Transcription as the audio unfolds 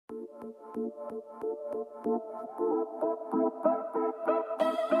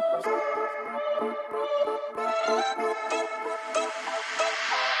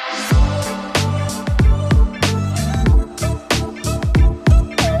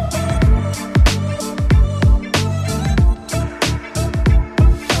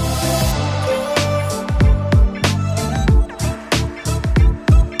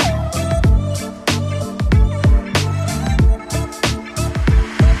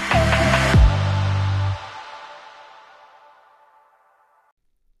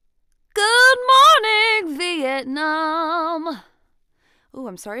Vietnam. Ooh,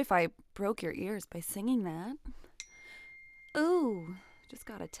 I'm sorry if I broke your ears by singing that. Ooh, just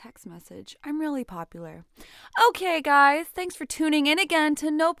got a text message. I'm really popular. Okay, guys, thanks for tuning in again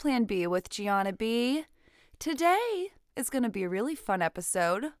to No Plan B with Jianna B. Today is going to be a really fun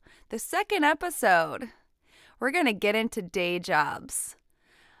episode. The second episode. We're going to get into day jobs.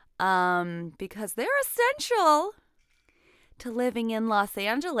 Because they're essential to living in Los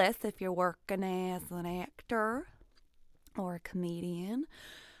Angeles if you're working as an actor or a comedian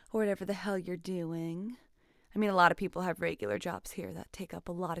or whatever the hell you're doing. I mean, a lot of people have regular jobs here that take up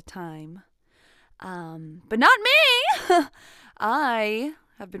a lot of time. But not me! I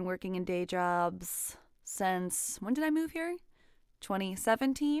have been working in day jobs since, when did I move here?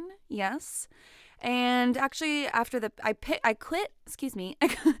 2017, yes. And actually, after I quit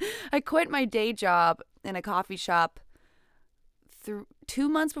my day job in a coffee shop 2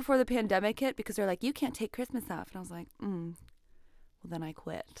 months before the pandemic hit because they're like, you can't take Christmas off. And I was like, well, then I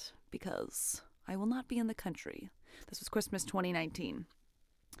quit because I will not be in the country. This was Christmas 2019.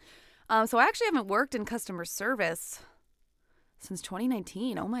 So I actually haven't worked in customer service since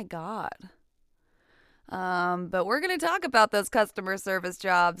 2019. Oh my God. But we're going to talk about those customer service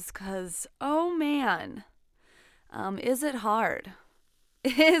jobs because, oh man, is it hard?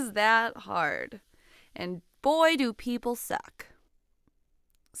 Is that hard? And boy, do people suck.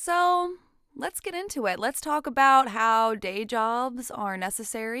 So let's get into it. Let's talk about how day jobs are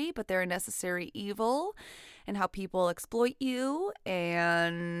necessary, but they're a necessary evil, and how people exploit you,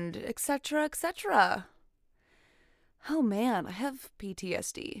 and etc., etc. Oh man, I have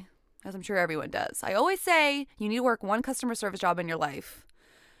PTSD, as I'm sure everyone does. I always say you need to work one customer service job in your life.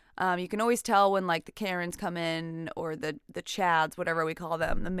 You can always tell when like the Karens come in, or the Chads, whatever we call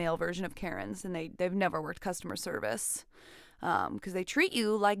them, the male version of Karens, and they've never worked customer service. Because they treat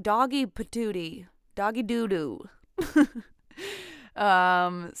you like doggy patootie, doggy doo-doo.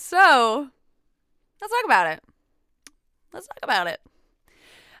 So, let's talk about it.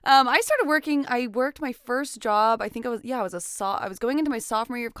 I worked my first job, I was going into my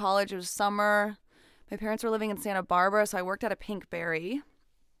sophomore year of college. It was summer. My parents were living in Santa Barbara, so I worked at a Pinkberry.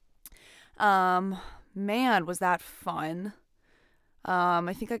 Man, was that fun.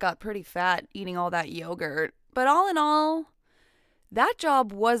 I think I got pretty fat eating all that yogurt. But all in all, that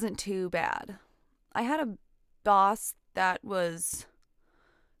job wasn't too bad. I had a boss that was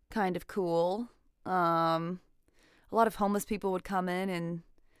kind of cool. A lot of homeless people would come in and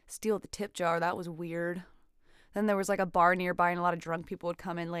steal the tip jar. That was weird. Then there was like a bar nearby and a lot of drunk people would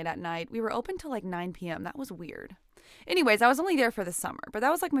come in late at night. We were open till like 9 p.m. That was weird. Anyways, I was only there for the summer, but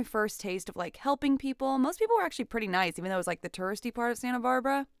that was like my first taste of like helping people. Most people were actually pretty nice, even though it was like the touristy part of Santa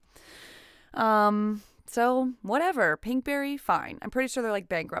Barbara. So whatever, Pinkberry, fine. I'm pretty sure they're like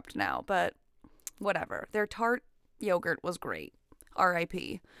bankrupt now, but whatever. Their tart yogurt was great.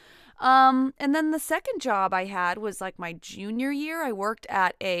 R.I.P. And then the second job I had was like my junior year. I worked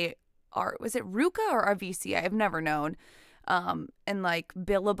at was it Ruka or RVC? I've never known. And like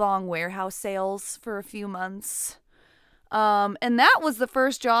Billabong warehouse sales for a few months. And that was the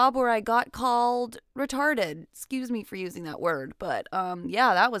first job where I got called retarded. Excuse me for using that word, but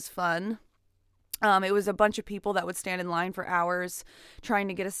yeah, that was fun. It was a bunch of people that would stand in line for hours trying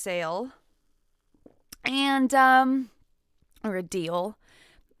to get a sale and or a deal.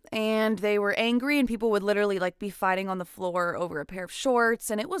 And they were angry, and people would literally like be fighting on the floor over a pair of shorts,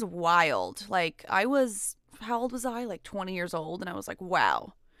 and it was wild. Like how old was I? Like 20 years old, and I was like,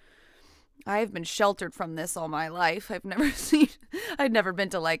 wow. I've been sheltered from this all my life. I'd never been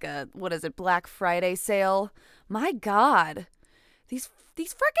to like a, Black Friday sale. My God. These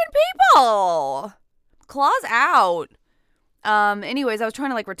freaking people. Claws out. Anyways, I was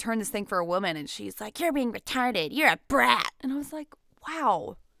trying to like return this thing for a woman, and she's like, you're being retarded. You're a brat. And I was like,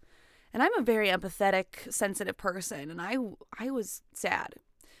 wow. And I'm a very empathetic, sensitive person, and I was sad.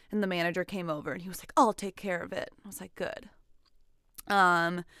 And the manager came over, and he was like, I'll take care of it. I was like, good.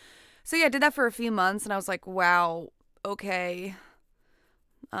 So yeah, I did that for a few months, and I was like, wow, okay.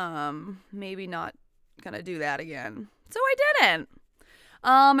 Maybe not gonna do that again. So I didn't.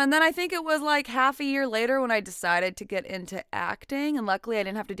 And then I think it was like half a year later when I decided to get into acting. And luckily I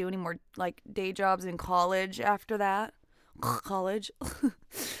didn't have to do any more like day jobs in college after that. College.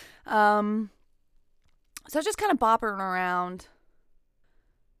 um, so I was just kind of bopping around.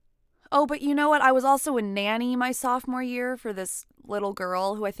 Oh, but you know what? I was also a nanny my sophomore year for this little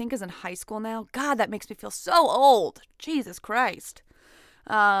girl who I think is in high school now. God, that makes me feel so old. Jesus Christ.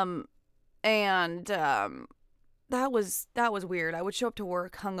 And that was weird. I would show up to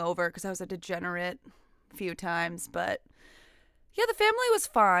work hungover because I was a degenerate a few times, but yeah, the family was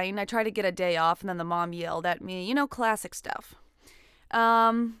fine. I tried to get a day off and then the mom yelled at me, classic stuff.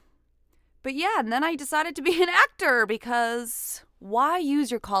 But yeah, and then I decided to be an actor because why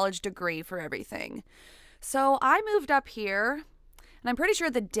use your college degree for everything? So I moved up here, and I'm pretty sure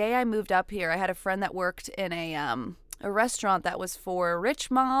the day I moved up here, I had a friend that worked in a restaurant that was for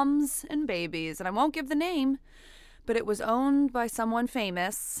rich moms and babies, and I won't give the name, but it was owned by someone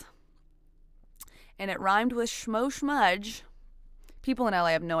famous, and it rhymed with schmo schmudge. People in LA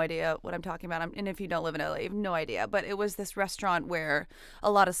have no idea what I'm talking about, and if you don't live in LA, you have no idea, but it was this restaurant where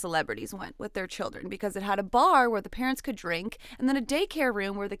a lot of celebrities went with their children because it had a bar where the parents could drink and then a daycare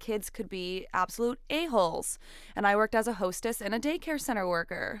room where the kids could be absolute a-holes. And I worked as a hostess and a daycare center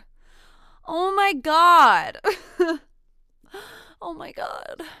worker. Oh my God. Oh my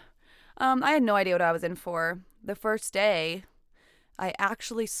God. I had no idea what I was in for. The first day, I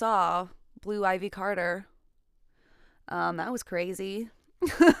actually saw Blue Ivy Carter. That was crazy.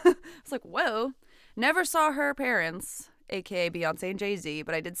 I was like, whoa. Never saw her parents, aka Beyonce and Jay-Z,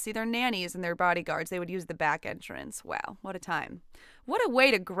 but I did see their nannies and their bodyguards. They would use the back entrance. Wow, what a time. What a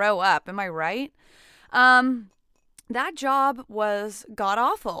way to grow up, am I right? That job was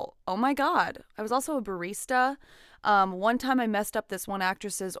god-awful. Oh my God. I was also a barista. One time I messed up this one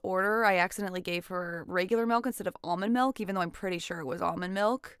actress's order. I accidentally gave her regular milk instead of almond milk, even though I'm pretty sure it was almond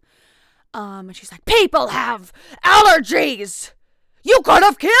milk. And she's like, people have allergies. You could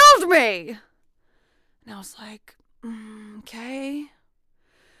have killed me. And I was like,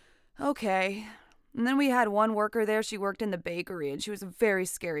 okay. And then we had one worker there. She worked in the bakery, and she was a very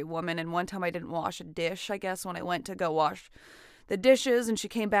scary woman. And one time I didn't wash a dish, I guess, when I went to go wash the dishes, and she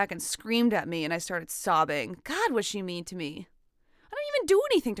came back and screamed at me, and I started sobbing. God, was she mean to me. I didn't even do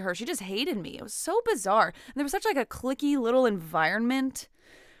anything to her. She just hated me. It was so bizarre. And there was such like a cliquey little environment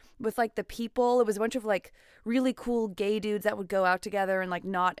with like the people. It was a bunch of like really cool gay dudes that would go out together and like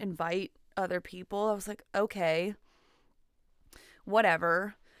not invite other people. I was like, okay,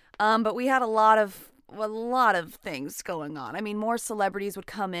 whatever. But we had a lot of things going on. I mean, more celebrities would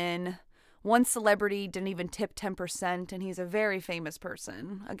come in. One celebrity didn't even tip 10%, and he's a very famous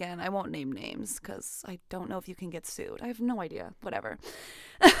person. Again, I won't name names because I don't know if you can get sued. I have no idea. Whatever.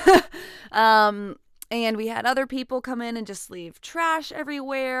 And we had other people come in and just leave trash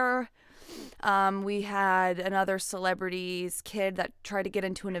everywhere. We had another celebrity's kid that tried to get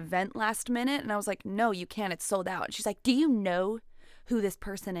into an event last minute. And I was like, no, you can't. It's sold out. And she's like, do you know who this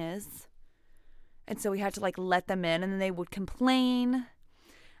person is? And so we had to like let them in, and then they would complain.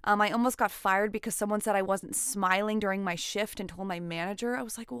 I almost got fired because someone said I wasn't smiling during my shift and told my manager. I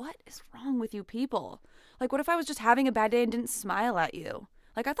was like, what is wrong with you people? Like, what if I was just having a bad day and didn't smile at you?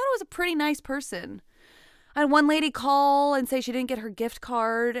 Like, I thought I was a pretty nice person. I had one lady call and say she didn't get her gift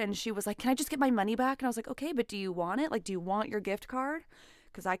card, and she was like, can I just get my money back? And I was like, okay, but do you want it? Like, do you want your gift card?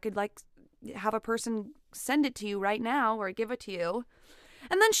 Because I could, like, have a person send it to you right now or give it to you.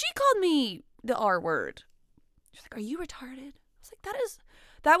 And then she called me the R word. She's like, are you retarded? I was like,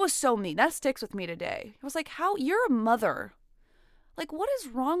 that was so mean. That sticks with me today. I was like, how? You're a mother. Like, what is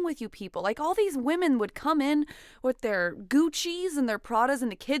wrong with you people? Like, all these women would come in with their Gucci's and their Pradas,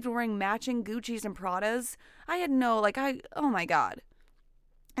 and the kids were wearing matching Gucci's and Pradas. I had oh my God.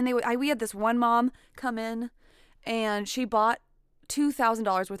 And we had this one mom come in, and she bought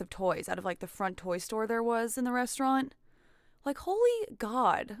 $2,000 worth of toys out of, like, the front toy store there was in the restaurant. Like, holy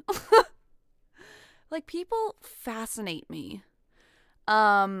God. Like, people fascinate me.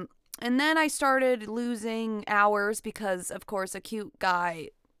 And then I started losing hours because, of course, a cute guy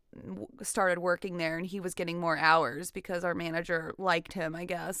started working there, and he was getting more hours because our manager liked him, I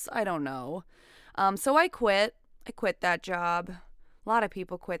guess. I don't know. So I quit. I quit that job. A lot of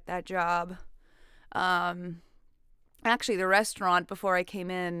people quit that job. Actually, the restaurant before I came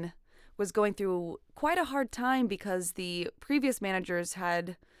in was going through quite a hard time because the previous managers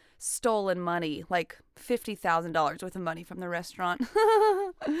had stolen money, like $50,000 worth of money from the restaurant.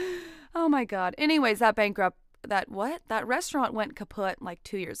 Oh my God. Anyways, that restaurant went kaput like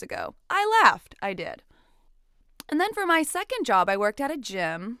 2 years ago. I laughed. I did. And then for my second job, I worked at a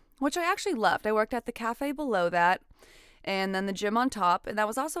gym, which I actually loved. I worked at the cafe below that. and then the gym on top. And that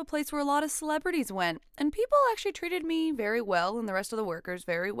was also a place where a lot of celebrities went. And people actually treated me very well and the rest of the workers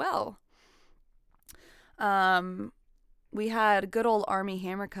very well. We had good old Army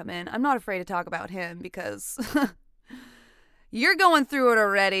Hammer come in. I'm not afraid to talk about him because you're going through it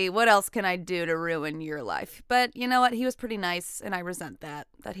already. What else can I do to ruin your life? But you know what? He was pretty nice, and I resent that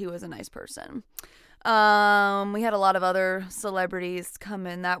he was a nice person. We had a lot of other celebrities come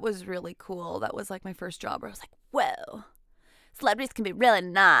in. That was really cool. That was like my first job where I was like, whoa, celebrities can be really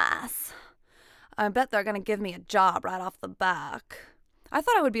nice. I bet they're going to give me a job right off the back. I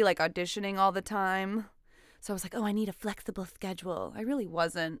thought I would be like auditioning all the time. So I was like, oh, I need a flexible schedule. I really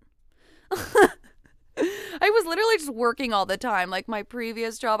wasn't. I was literally just working all the time. Like my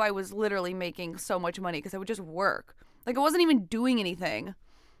previous job, I was literally making so much money because I would just work. Like I wasn't even doing anything.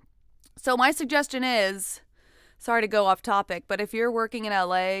 So my suggestion is, sorry to go off topic, but if you're working in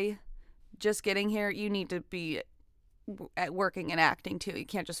LA, just getting here, you need to be working and acting too. You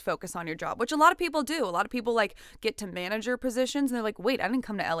can't just focus on your job, which a lot of people do. A lot of people like get to manager positions and they're like, wait, I didn't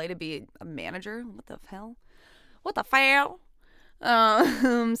come to LA to be a manager. What the hell? What the hell?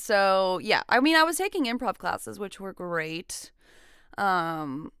 So yeah, I mean, I was taking improv classes, which were great.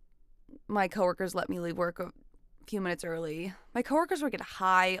 My coworkers let me leave work a few minutes early. My coworkers would get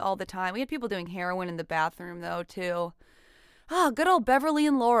high all the time. We had people doing heroin in the bathroom though too. Oh, good old Beverly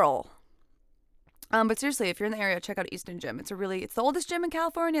and Laurel. But seriously, if you're in the area, check out Easton Gym. It's the oldest gym in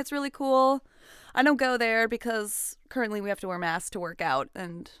California. It's really cool. I don't go there because currently we have to wear masks to work out,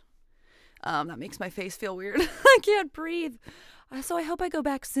 and that makes my face feel weird. I can't breathe. So I hope I go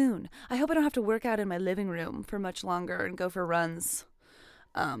back soon. I hope I don't have to work out in my living room for much longer and go for runs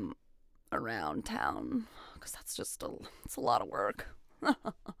around town, because it's a lot of work.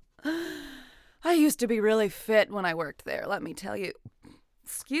 I used to be really fit when I worked there, let me tell you.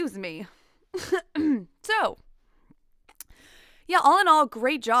 Excuse me. So, yeah, all in all,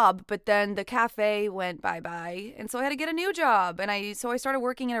 great job. But then the cafe went bye-bye, and so I had to get a new job. And I started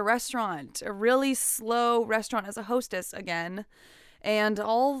working in a restaurant, a really slow restaurant as a hostess again. And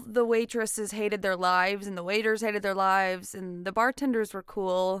all the waitresses hated their lives, and the waiters hated their lives, and the bartenders were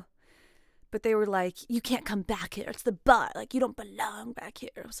cool. But they were like, you can't come back here. It's the bar. Like, you don't belong back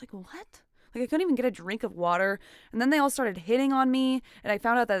here. I was like, what? Like, I couldn't even get a drink of water. And then they all started hitting on me. And I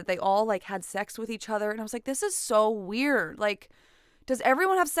found out that they all, like, had sex with each other. And I was like, this is so weird. Like, does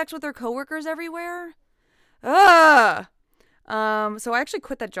everyone have sex with their coworkers everywhere? Ugh! So I actually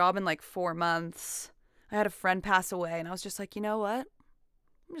quit that job in, like, 4 months. I had a friend pass away. And I was just like, you know what?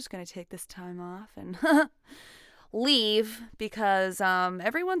 I'm just going to take this time off and leave because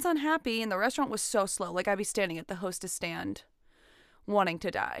everyone's unhappy. And the restaurant was so slow. Like, I'd be standing at the hostess stand wanting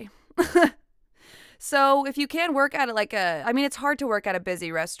to die. So if you can work at it's hard to work at a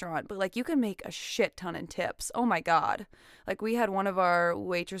busy restaurant, but like you can make a shit ton in tips. Oh my God. Like we had one of our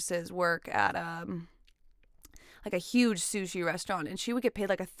waitresses work at like a huge sushi restaurant, and she would get paid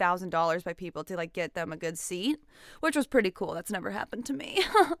like $1,000 by people to like get them a good seat, which was pretty cool. That's never happened to me.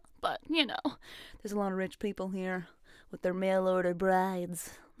 But you know, there's a lot of rich people here with their mail order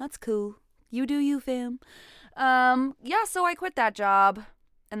brides. That's cool. You do you, fam. Yeah, so I quit that job.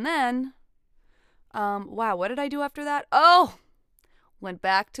 And then, wow, what did I do after that? Oh, went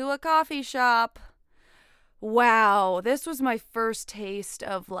back to a coffee shop. Wow, this was my first taste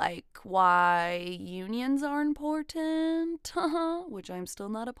of, like, why unions are important, which I'm still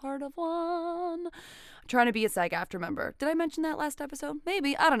not a part of one. I'm trying to be a SAG-AFTRA member. Did I mention that last episode?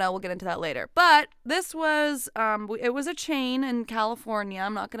 Maybe. I don't know. We'll get into that later. But this was, it was a chain in California.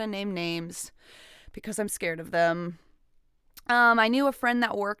 I'm not going to name names because I'm scared of them. I knew a friend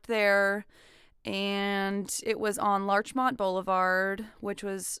that worked there, and it was on Larchmont Boulevard,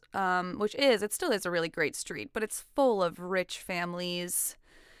 it still is a really great street, but it's full of rich families,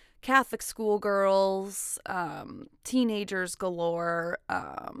 Catholic schoolgirls, teenagers galore,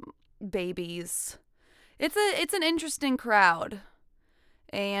 babies. It's an interesting crowd.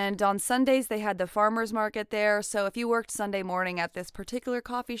 And on Sundays, they had the farmer's market there, so if you worked Sunday morning at this particular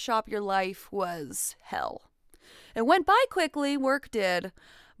coffee shop, your life was hell. It went by quickly, work did,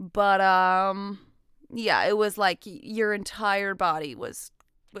 but yeah, it was like your entire body was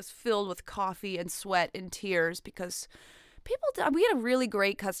filled with coffee and sweat and tears because we had a really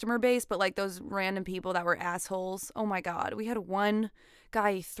great customer base, but like those random people that were assholes, oh my God. We had one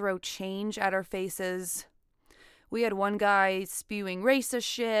guy throw change at our faces. We had one guy spewing racist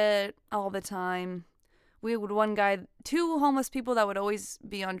shit all the time. We had one guy, 2 homeless people that would always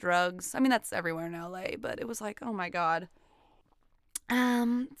be on drugs. I mean, that's everywhere in LA, but it was like, oh my God.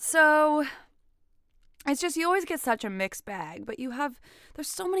 So it's just, you always get such a mixed bag, but there's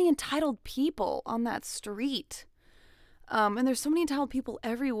so many entitled people on that street. And there's so many talented people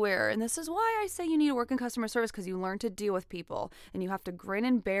everywhere. And this is why I say you need to work in customer service, because you learn to deal with people and you have to grin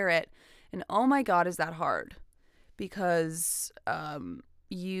and bear it. And oh my God, is that hard? Because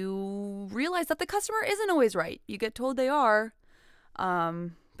you realize that the customer isn't always right. You get told they are.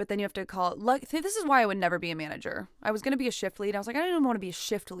 But then you have to call. This is why I would never be a manager. I was going to be a shift lead. I was like, I don't even want to be a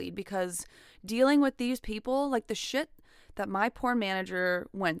shift lead, because dealing with these people, like the shit that my poor manager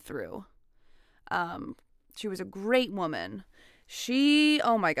went through. She was a great woman.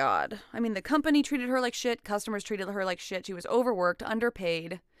 Oh my God. I mean, the company treated her like shit. Customers treated her like shit. She was overworked,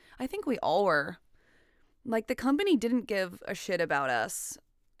 underpaid. I think we all were. Like, the company didn't give a shit about us.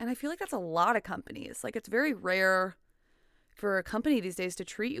 And I feel like that's a lot of companies. Like, it's very rare for a company these days to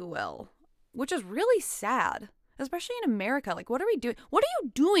treat you well, which is really sad, especially in America. Like, what are we doing? What are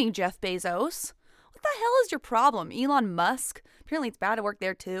you doing, Jeff Bezos? What the hell is your problem? Elon Musk? Apparently it's bad to work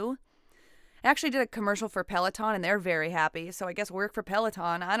there too. I actually did a commercial for Peloton and they're very happy. So I guess work for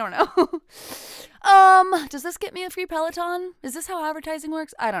Peloton. I don't know. Does this get me a free Peloton? Is this how advertising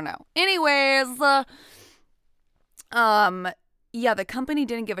works? I don't know. Anyways, yeah, the company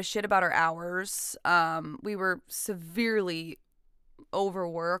didn't give a shit about our hours. We were severely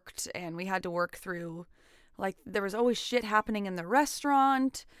overworked and we had to work through, like, there was always shit happening in the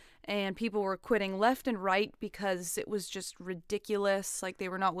restaurant. And people were quitting left and right because it was just ridiculous. Like, they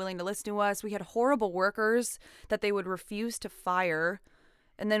were not willing to listen to us. We had horrible workers that they would refuse to fire.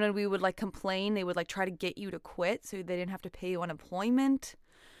 And then when we would, like, complain, they would, like, try to get you to quit so they didn't have to pay you unemployment.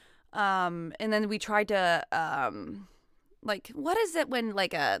 And then we tried to, like, what is it when,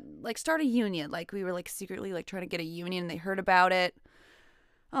 like, start a union? Like, we were, like, secretly, like, trying to get a union and they heard about it.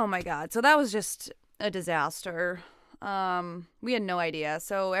 Oh, my God. So that was just a disaster. We had no idea.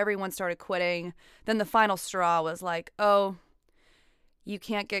 So everyone started quitting. Then the final straw was like, oh, you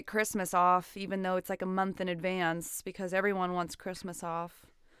can't get Christmas off, even though it's like a month in advance, because everyone wants Christmas off.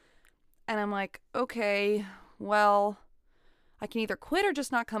 And I'm like, okay, well, I can either quit or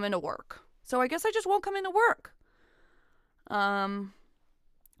just not come into work. So I guess I just won't come into work.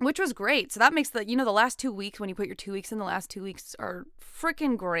 Which was great. So that makes the last 2 weeks, when you put your 2 weeks in, the last 2 weeks are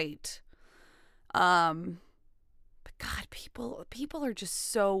freaking great. God, people are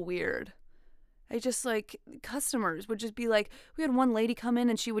just so weird. I just, like, customers would just be like, we had one lady come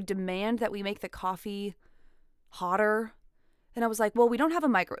in and she would demand that we make the coffee hotter. And I was like, well, we don't have a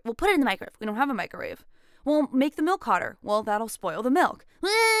microwave. We'll put it in the microwave. We don't have a microwave. Well, make the milk hotter. Well, that'll spoil the milk.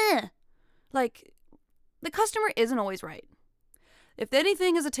 Like, the customer isn't always right. If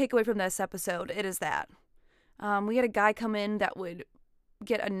anything is a takeaway from this episode, it is that. We had a guy come in that would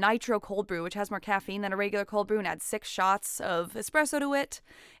get a nitro cold brew, which has more caffeine than a regular cold brew, and add 6 shots of espresso to it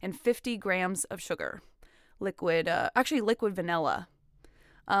and 50 grams of sugar. Liquid vanilla.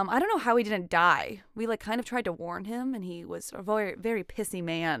 I don't know how he didn't die. We, like, kind of tried to warn him, and he was a very, very pissy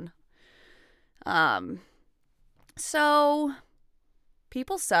man. So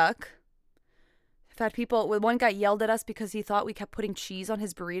people suck. I've had one guy yelled at us because he thought we kept putting cheese on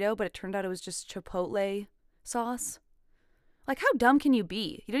his burrito, but it turned out it was just Chipotle sauce. Like, how dumb can you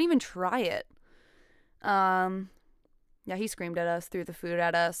be? You didn't even try it. Yeah, he screamed at us, threw the food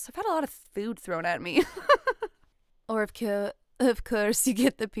at us. I've had a lot of food thrown at me. Or of course, you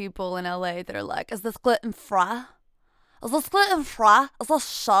get the people in LA that are like, is this gluten-free? Is this gluten-free? Is this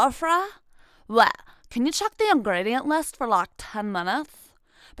sugar-free? Well, can you check the ingredient list for like 10 minutes?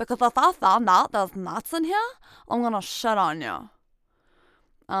 Because if I found out there's nuts in here, I'm gonna shit on you.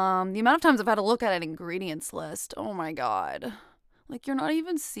 The amount of times I've had to look at an ingredients list, oh my God. Like, you're not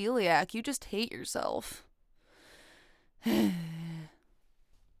even celiac, you just hate yourself.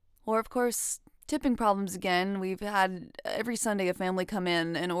 Or, of course, tipping problems again. We've had every Sunday a family come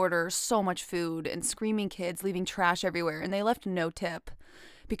in and order so much food, and screaming kids leaving trash everywhere, and they left no tip.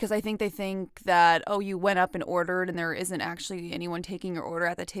 Because I think they think that, oh, you went up and ordered and there isn't actually anyone taking your order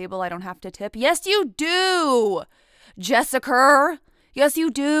at the table, I don't have to tip. Yes, you do, Jessica. Yes, you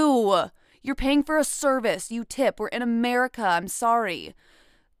do. You're paying for a service. You tip. We're in America. I'm sorry.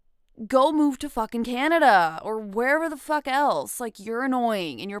 Go move to fucking Canada or wherever the fuck else. Like, you're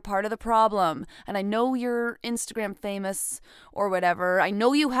annoying and you're part of the problem. And I know you're Instagram famous or whatever. I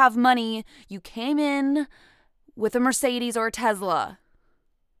know you have money. You came in with a Mercedes or a Tesla.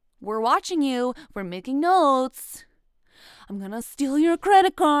 We're watching you. We're making notes. I'm gonna steal your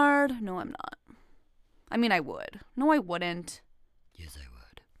credit card. No, I'm not. I mean, I would. No, I wouldn't. Yes, I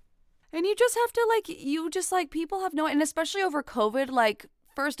would. And you just have to, people have no, and especially over COVID, like,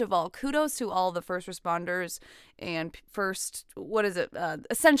 first of all, kudos to all the first responders and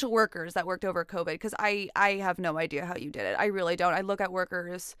essential workers that worked over COVID, because I have no idea how you did it. I really don't. I look at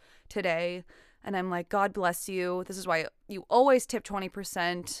workers today And I'm like, God bless you. This is why you always tip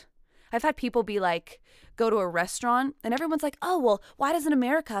 20%. I've had people be like, go to a restaurant and everyone's like, oh, well, why doesn't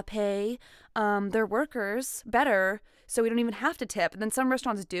America pay their workers better so we don't even have to tip? And then some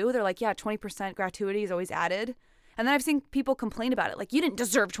restaurants do. They're like, yeah, 20% gratuity is always added. And then I've seen people complain about it. Like, you didn't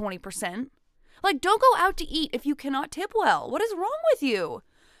deserve 20%. Like, don't go out to eat if you cannot tip well. What is wrong with you?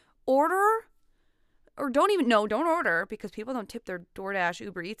 Order or don't order because people don't tip their DoorDash,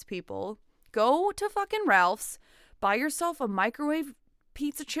 Uber Eats people. Go to fucking Ralph's, buy yourself a microwave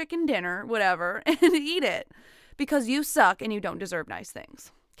pizza chicken dinner, whatever, and eat it because you suck and you don't deserve nice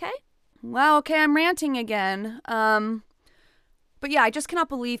things. Okay? Wow, okay, I'm ranting again. But yeah, I just cannot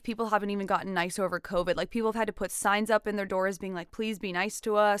believe people haven't even gotten nice over COVID. Like, people have had to put signs up in their doors being like, please be nice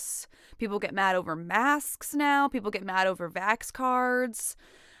to us. People get mad over masks now. People get mad over vax cards.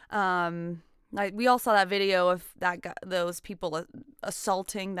 We all saw that video of those people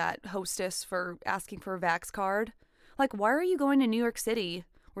assaulting that hostess for asking for a vax card. Like, why are you going to New York City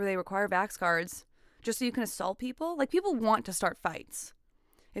where they require vax cards just so you can assault people? Like, people want to start fights.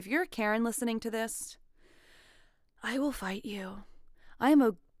 If you're a Karen listening to this, I will fight you. I am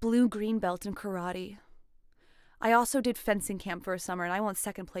a blue-green belt in karate. I also did fencing camp for a summer, and I won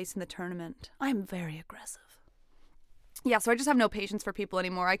second place in the tournament. I'm very aggressive. Yeah, so I just have no patience for people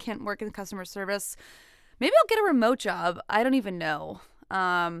anymore. I can't work in customer service. Maybe I'll get a remote job. I don't even know.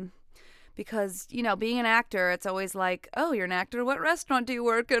 Because, you know, being an actor, it's always like, oh, you're an actor. What restaurant do you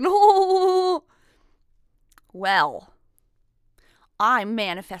work in? Oh, well, I'm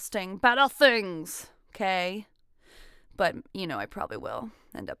manifesting better things, okay? But, you know, I probably will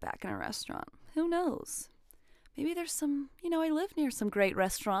end up back in a restaurant. Who knows? Maybe there's some, you know, I live near some great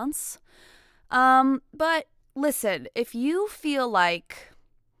restaurants. But listen, if you feel like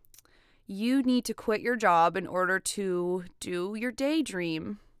you need to quit your job in order to do your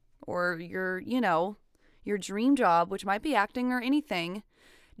daydream or your dream job, which might be acting or anything,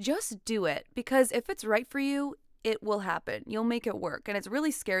 just do it. Because if it's right for you, it will happen. You'll make it work. And it's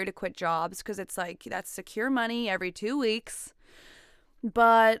really scary to quit jobs because it's like, that's secure money every 2 weeks.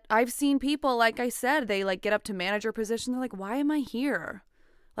 But I've seen people, like I said, they like get up to manager position. They're like, why am I here?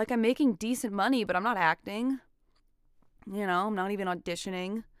 Like, I'm making decent money, but I'm not acting. You know, I'm not even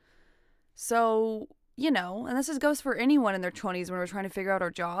auditioning. So, you know, and this goes for anyone in their 20s when we're trying to figure out our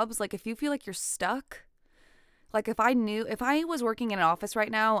jobs. Like, if you feel like you're stuck, like if I was working in an office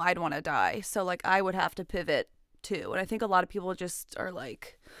right now, I'd want to die. So, like, I would have to pivot too. And I think a lot of people just are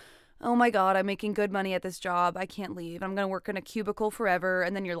like, oh my God, I'm making good money at this job. I can't leave. I'm going to work in a cubicle forever.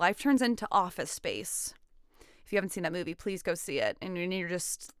 And then your life turns into Office Space. If you haven't seen that movie, please go see it. And you're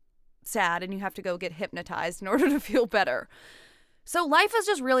just sad and you have to go get hypnotized in order to feel better. So life is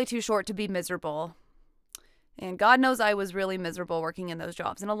just really too short to be miserable. And God knows I was really miserable working in those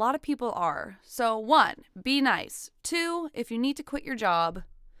jobs. And a lot of people are. So 1, be nice. 2, if you need to quit your job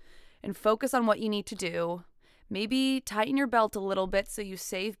and focus on what you need to do, maybe tighten your belt a little bit so you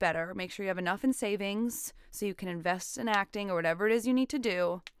save better. Make sure you have enough in savings so you can invest in acting or whatever it is you need to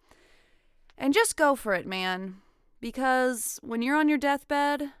do. And just go for it, man. Because when you're on your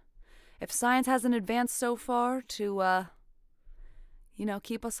deathbed, if science hasn't advanced so far to,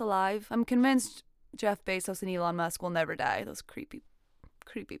 keep us alive, I'm convinced Jeff Bezos and Elon Musk will never die. Those creepy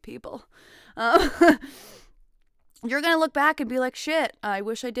people. You're going to look back and be like, shit, I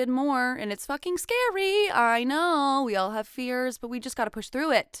wish I did more. And it's fucking scary. I know. We all have fears, but we just got to push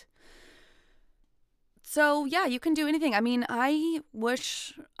through it. So, yeah, you can do anything. I mean, I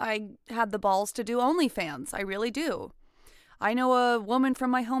wish I had the balls to do OnlyFans. I really do. I know a woman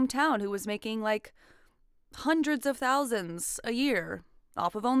from my hometown who was making like hundreds of thousands a year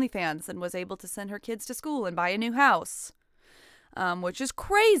off of OnlyFans and was able to send her kids to school and buy a new house, which is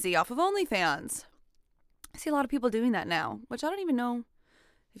crazy, off of OnlyFans. I see a lot of people doing that now, which I don't even know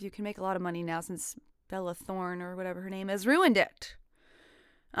if you can make a lot of money now since Bella Thorne or whatever her name is ruined it.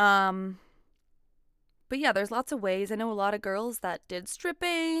 But yeah, there's lots of ways. I know a lot of girls that did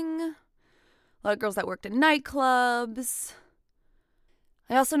stripping, a lot of girls that worked in nightclubs.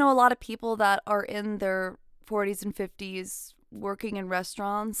 I also know a lot of people that are in their 40s and 50s working in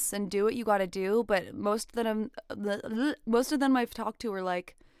restaurants and do what you got to do, but most of them I've talked to are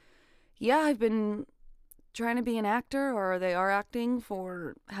like, yeah, I've been trying to be an actor, or they are acting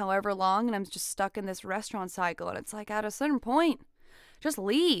for however long, and I'm just stuck in this restaurant cycle. And it's like, at a certain point, just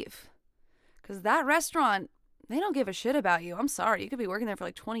leave, because that restaurant, they don't give a shit about you. I'm sorry, you could be working there for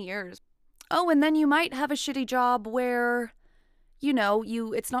like 20 years. Oh, and then you might have a shitty job where,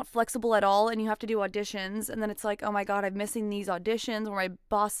 it's not flexible at all, and you have to do auditions, and then it's like, oh my God, I'm missing these auditions where my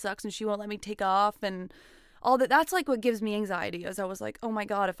boss sucks and she won't let me take off, and That's like what gives me anxiety. As I was like, oh my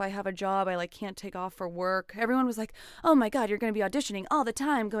God, if I have a job, I like can't take off for work. Everyone was like, oh my God, you're going to be auditioning all the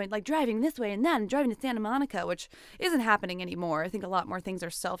time, going like driving this way and that and driving to Santa Monica, which isn't happening anymore. I think a lot more things are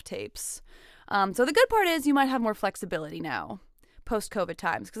self-tapes. So the good part is you might have more flexibility now post-COVID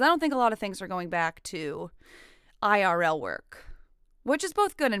times, because I don't think a lot of things are going back to IRL work, which is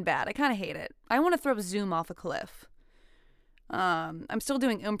both good and bad. I kind of hate it. I want to throw Zoom off a cliff. I'm still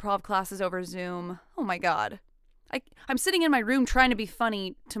doing improv classes over Zoom. Oh my God. I'm sitting in my room trying to be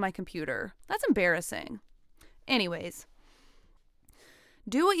funny to my computer. That's embarrassing. Anyways,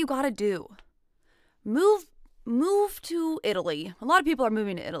 do what you gotta do. Move to Italy. A lot of people are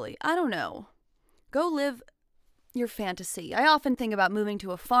moving to Italy. I don't know. Go live your fantasy. I often think about moving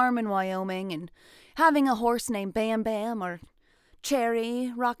to a farm in Wyoming and having a horse named Bam Bam or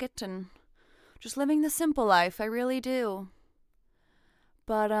Cherry Rocket and just living the simple life. I really do.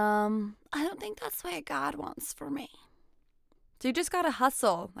 But I don't think that's what God wants for me. So you just gotta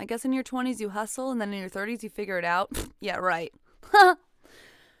hustle. I guess in your 20s you hustle, and then in your 30s you figure it out. Yeah, right.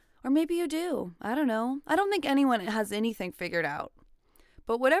 Or maybe you do. I don't know. I don't think anyone has anything figured out.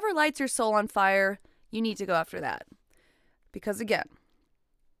 But whatever lights your soul on fire, you need to go after that. Because again,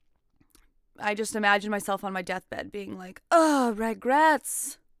 I just imagine myself on my deathbed being like, oh,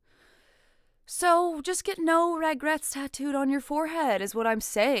 regrets. So just get no regrets tattooed on your forehead is what I'm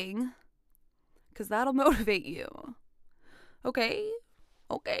saying. Because that'll motivate you. Okay?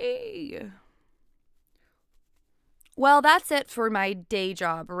 Okay. Well, that's it for my day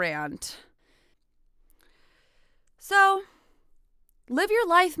job rant. So, live your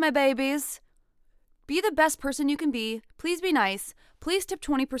life, my babies. Be the best person you can be. Please be nice. Please tip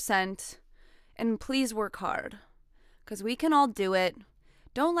 20%. And please work hard. Because we can all do it.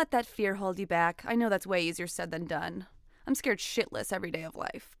 Don't let that fear hold you back. I know that's way easier said than done. I'm scared shitless every day of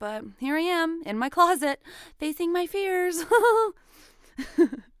life. But here I am, in my closet, facing my fears.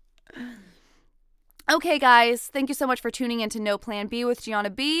 Okay, guys. Thank you so much for tuning in to No Plan B with Gianna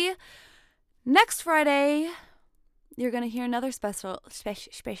B. Next Friday, you're going to hear another special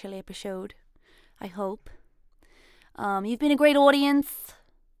episode. I hope. You've been a great audience.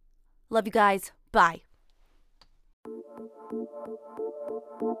 Love you guys. Bye.